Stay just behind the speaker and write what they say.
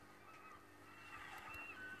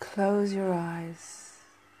Close your eyes.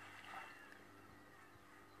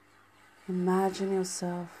 Imagine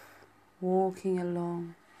yourself walking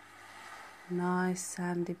along a nice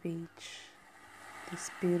sandy beach this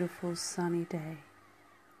beautiful sunny day.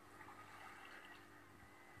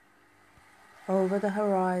 Over the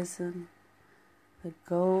horizon, the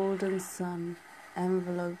golden sun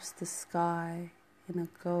envelopes the sky in a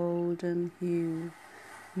golden hue,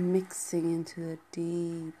 mixing into the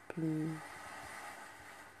deep blue.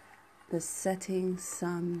 The setting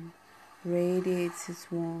sun radiates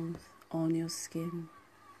its warmth on your skin.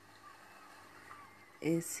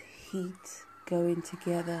 Its heat going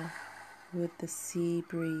together with the sea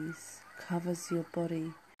breeze covers your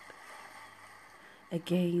body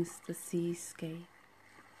against the seascape.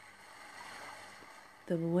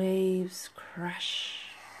 The waves crash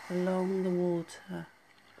along the water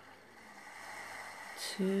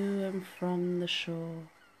to and from the shore.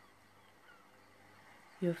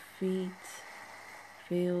 Your feet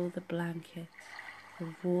feel the blanket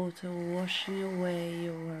of water washing away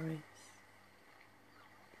your worries.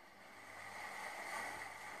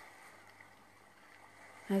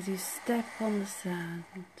 As you step on the sand,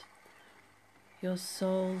 your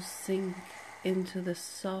soles sink into the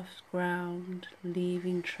soft ground,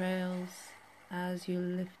 leaving trails as you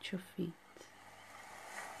lift your feet.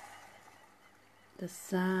 The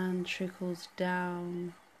sand trickles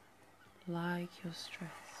down like your stress.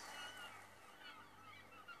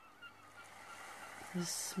 The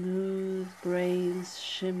smooth grains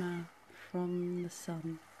shimmer from the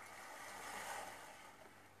sun,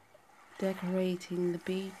 decorating the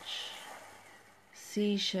beach.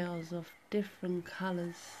 Seashells of different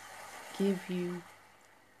colors give you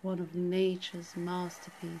one of nature's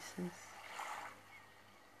masterpieces.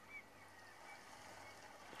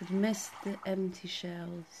 Amidst the empty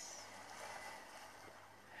shells,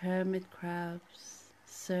 hermit crabs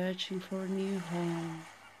searching for a new home,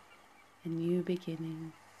 a new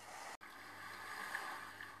beginning.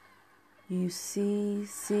 You see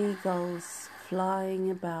seagulls flying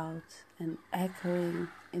about and echoing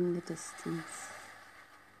in the distance.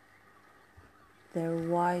 Their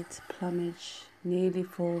white plumage nearly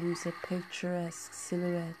forms a picturesque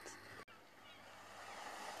silhouette.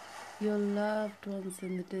 Your loved ones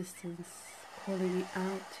in the distance calling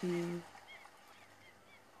out to you.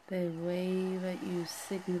 They wave at you,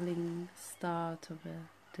 signaling the start of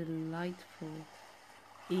a delightful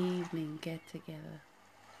evening get-together.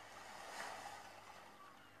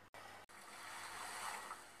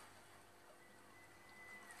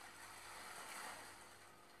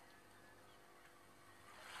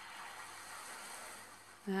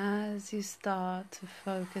 As you start to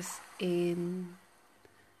focus in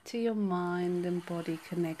to your mind and body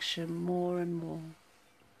connection more and more,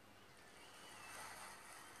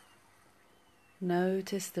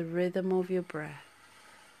 notice the rhythm of your breath.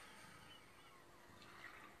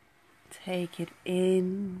 Take it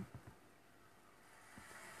in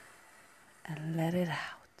and let it out.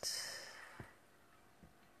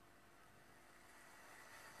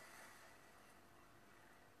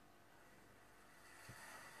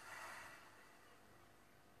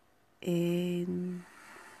 In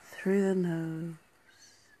through the nose,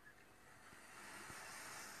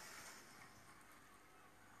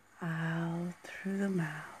 out through the mouth.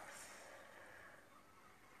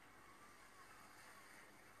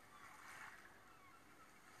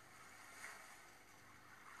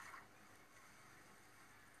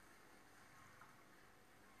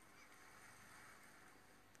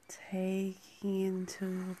 Taking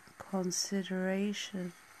into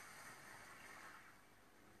consideration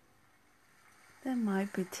there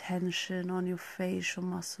might be tension on your facial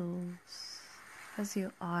muscles as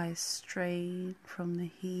your eyes strain from the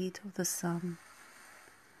heat of the sun.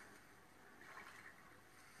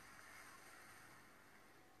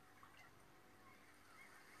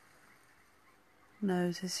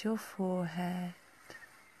 Notice your forehead.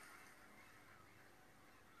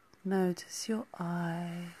 Notice your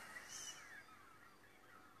eyes.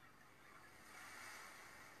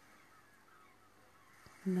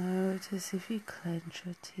 Notice if you clench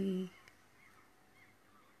your teeth.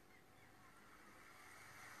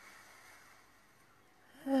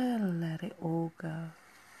 And let it all go.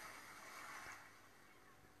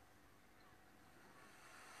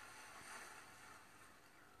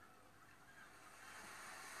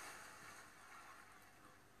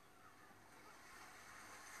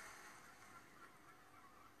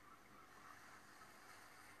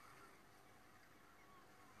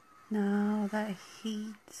 Now that heat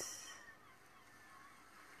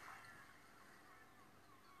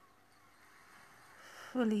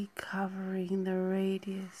fully covering the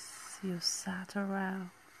radius you sat around,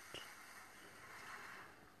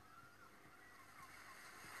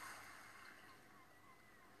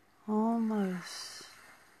 almost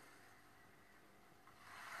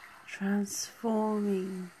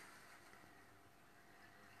transforming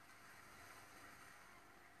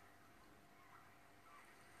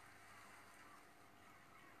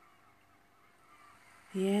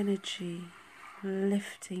the energy,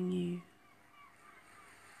 lifting you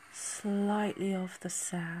slightly off the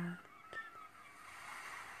sand.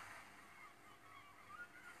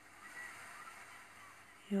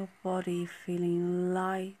 Your body feeling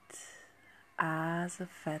light as a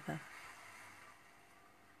feather.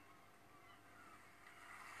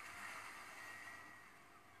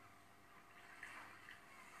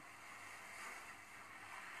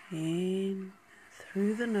 In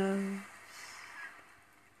through the nose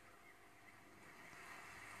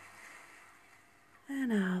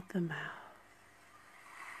and out the mouth.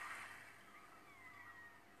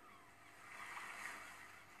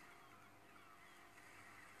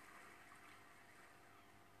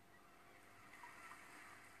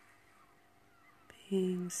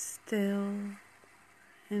 Being still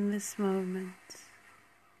in this moment,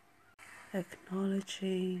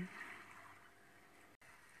 acknowledging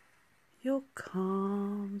your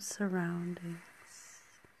calm surroundings,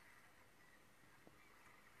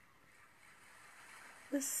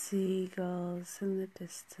 the seagulls in the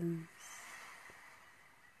distance,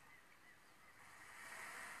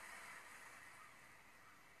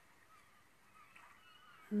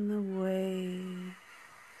 and the waves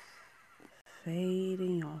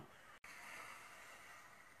fading off.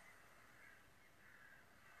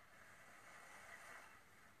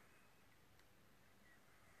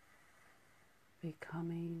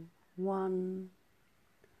 Becoming one,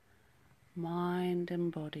 mind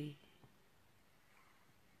and body.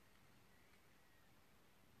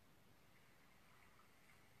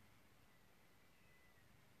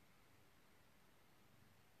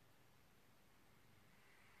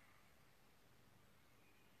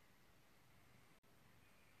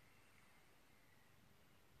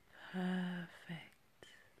 Perfect.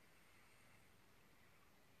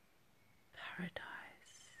 Paradise.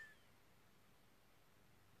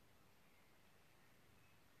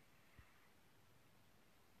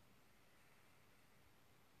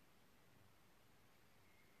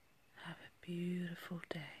 Have a beautiful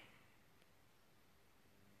day.